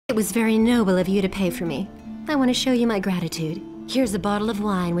It was very noble of you to pay for me. I want to show you my gratitude. Here's a bottle of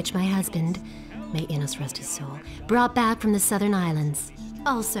wine which my husband, may Innos rest his soul, brought back from the southern islands.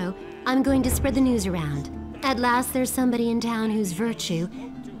 Also, I'm going to spread the news around. At last there's somebody in town whose virtue...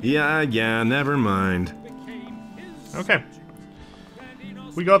 Yeah, never mind. Okay.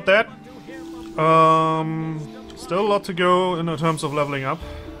 We got that. Still a lot to go in terms of leveling up.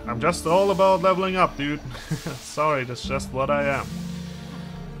 I'm just all about leveling up, dude. Sorry, that's just what I am.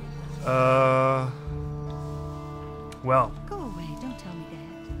 Well. Go away, don't tell me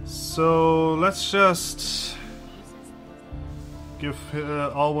that. So, let's just give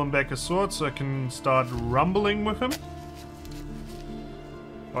Alwyn back a sword so I can start rumbling with him.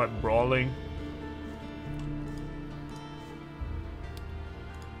 Or brawling.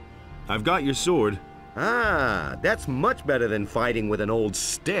 I've got your sword. Ah, that's much better than fighting with an old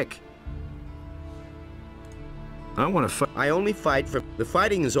stick. I want to fight. I only fight for... The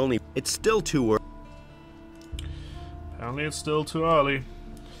fighting is only... It's still too early. Apparently it's still too early.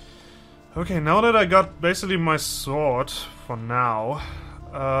 Okay, now that I got basically my sword for now,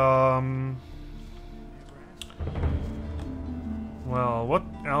 well, what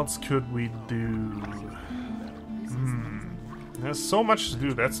else could we do? There's so much to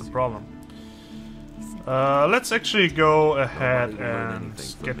do, that's the problem. Let's actually go ahead and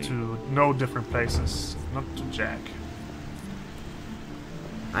get to know different places, not to Jack.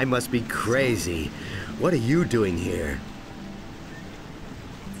 I must be crazy. What are you doing here?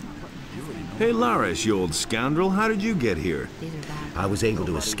 Hey, Larish, you old scoundrel, how did you get here? I was able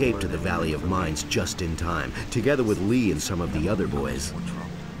to escape to the Valley of Mines just in time, together with Lee and some of the other boys.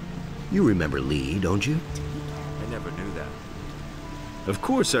 You remember Lee, don't you? I never knew that. Of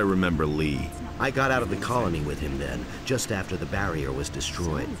course I remember Lee. I got out of the colony with him then, just after the barrier was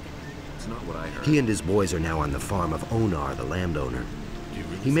destroyed. It's not what I heard. He and his boys are now on the farm of Onar, the landowner.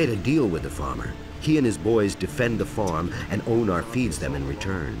 He made a deal with the farmer. He and his boys defend the farm, and Onar feeds them in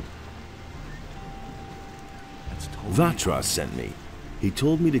return. Vatras sent me. He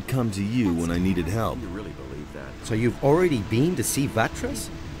told me to come to you when I needed help. You really believe that? So you've already been to see Vatras?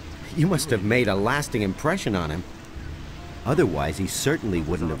 You must have made a lasting impression on him. Otherwise, he certainly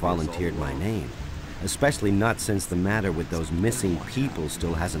wouldn't have volunteered my name. Especially not since the matter with those missing people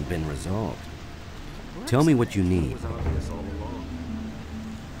still hasn't been resolved. Tell me what you need.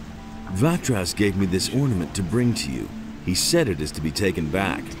 Vatras gave me this ornament to bring to you. He said it is to be taken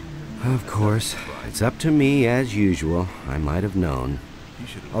back. Of course. It's up to me, as usual. I might have known.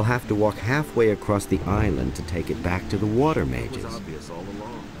 I'll have to walk halfway across the island to take it back to the water mages.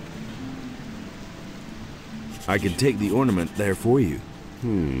 I can take the ornament there for you.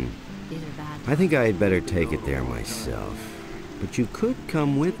 I think I'd better take it there myself. But you could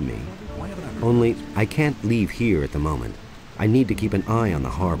come with me. Only, I can't leave here at the moment. I need to keep an eye on the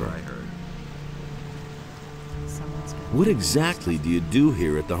harbor. What exactly do you do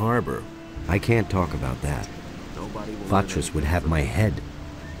here at the harbor? I can't talk about that. Vatras would have my head.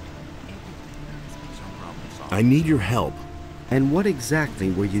 I need your help. And what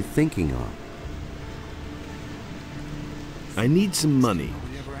exactly were you thinking of? I need some money.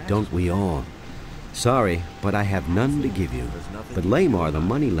 Don't we all? Sorry, but I have none to give you. But Lamar, the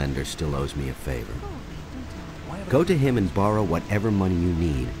moneylender, still owes me a favor. Go to him and borrow whatever money you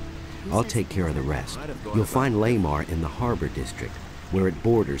need. I'll take care of the rest. You'll find Lamar in the harbor district, where it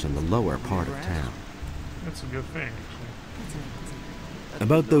borders on the lower part of town. That's a good thing, actually.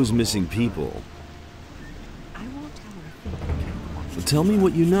 About those missing people. Tell me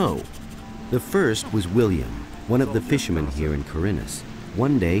what you know. The first was William, one of the fishermen here in Corinus.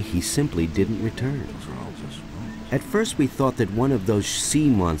 One day, he simply didn't return. At first, we thought that one of those sea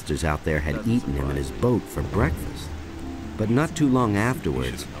monsters out there had eaten him in his boat for breakfast. But not too long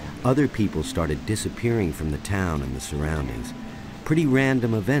afterwards, other people started disappearing from the town and the surroundings. Pretty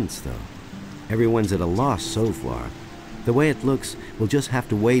random events, though. Everyone's at a loss so far. The way it looks, we'll just have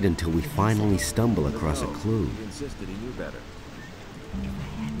to wait until we finally stumble across a clue.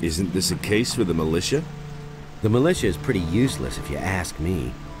 Isn't this a case for the militia? The militia is pretty useless if you ask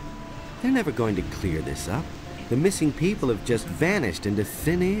me. They're never going to clear this up. The missing people have just vanished into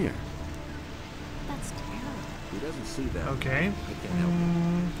thin air. That's terrible. He doesn't see that. Okay.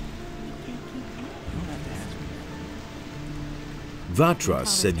 Vatras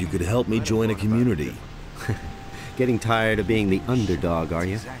said you could help me join a community. Getting tired of being the underdog, are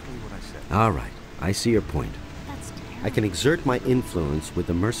you? All right, I see your point. I can exert my influence with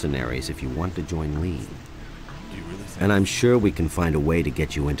the mercenaries if you want to join Lee. And I'm sure we can find a way to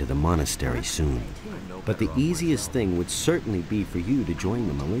get you into the monastery soon. But the easiest thing would certainly be for you to join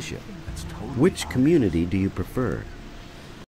the militia. Which community do you prefer?